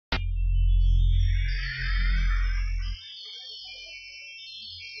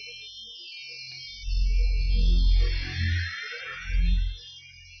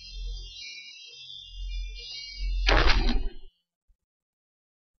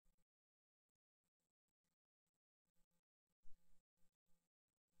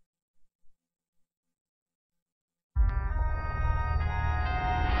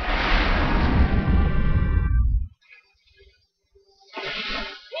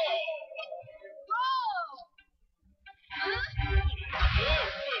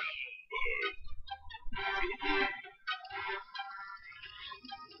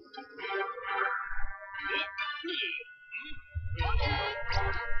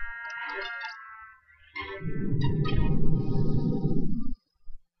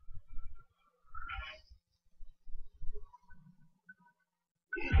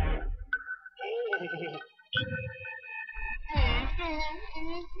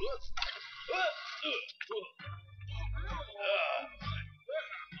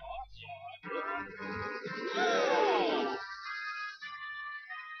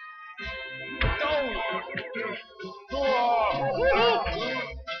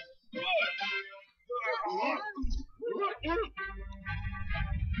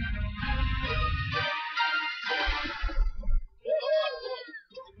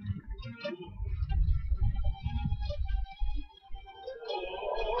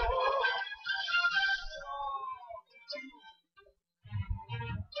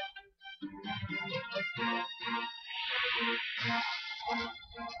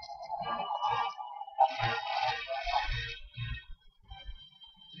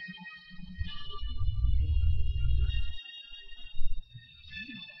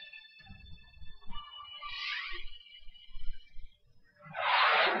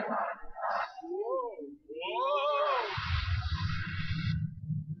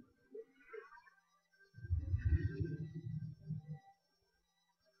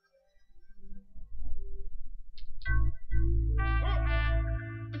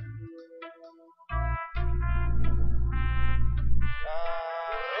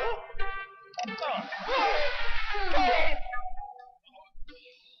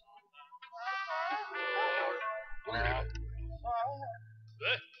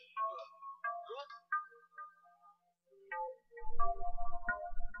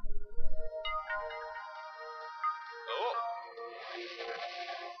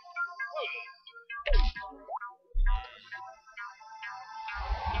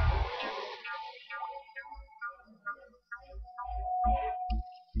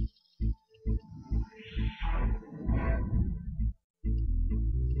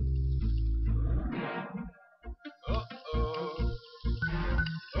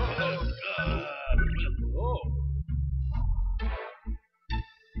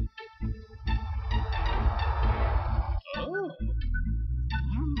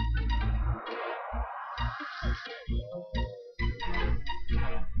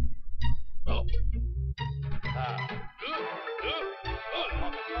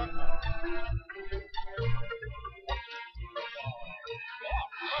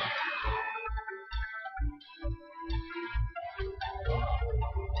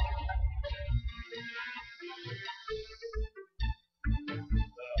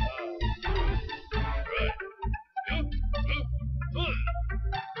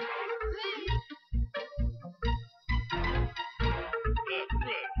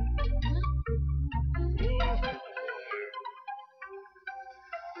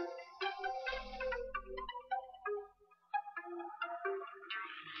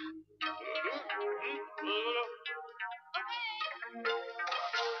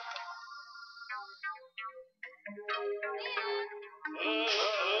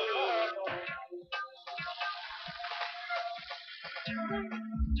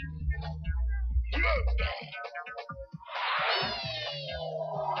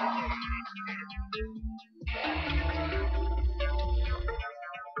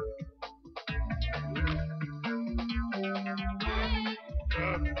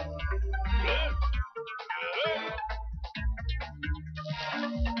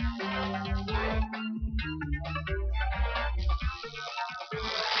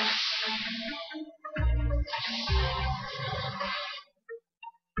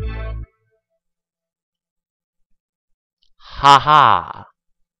Haha.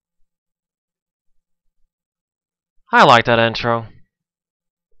 I like that intro.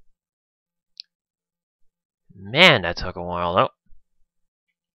 Man, that took a while though.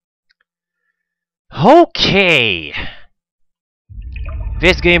 Okay.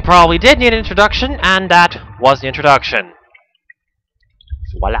 This game probably did need an introduction, and that was the introduction.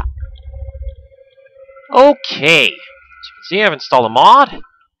 Voila. Okay. As you can see, I've installed a mod,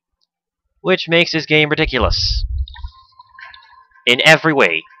 which makes this game ridiculous. In every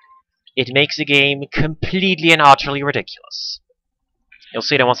way. It makes the game completely and utterly ridiculous. You'll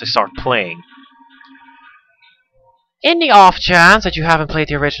see that once I start playing. In the off chance that you haven't played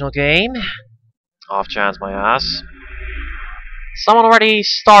the original game, off chance my ass, someone already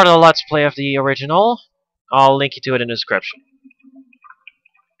started a Let's Play of the original. I'll link you to it in the description.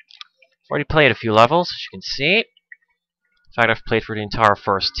 I've already played a few levels, as you can see. In fact, I've played through the entire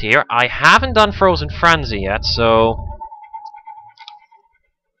first tier. I haven't done Frozen Frenzy yet, so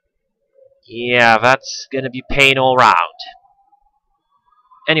yeah, that's gonna be pain all round.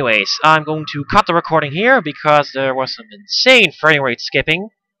 Anyways, I'm going to cut the recording here because there was some insane frame rate skipping.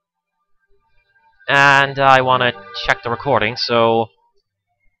 And I want to check the recording, so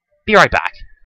be right back.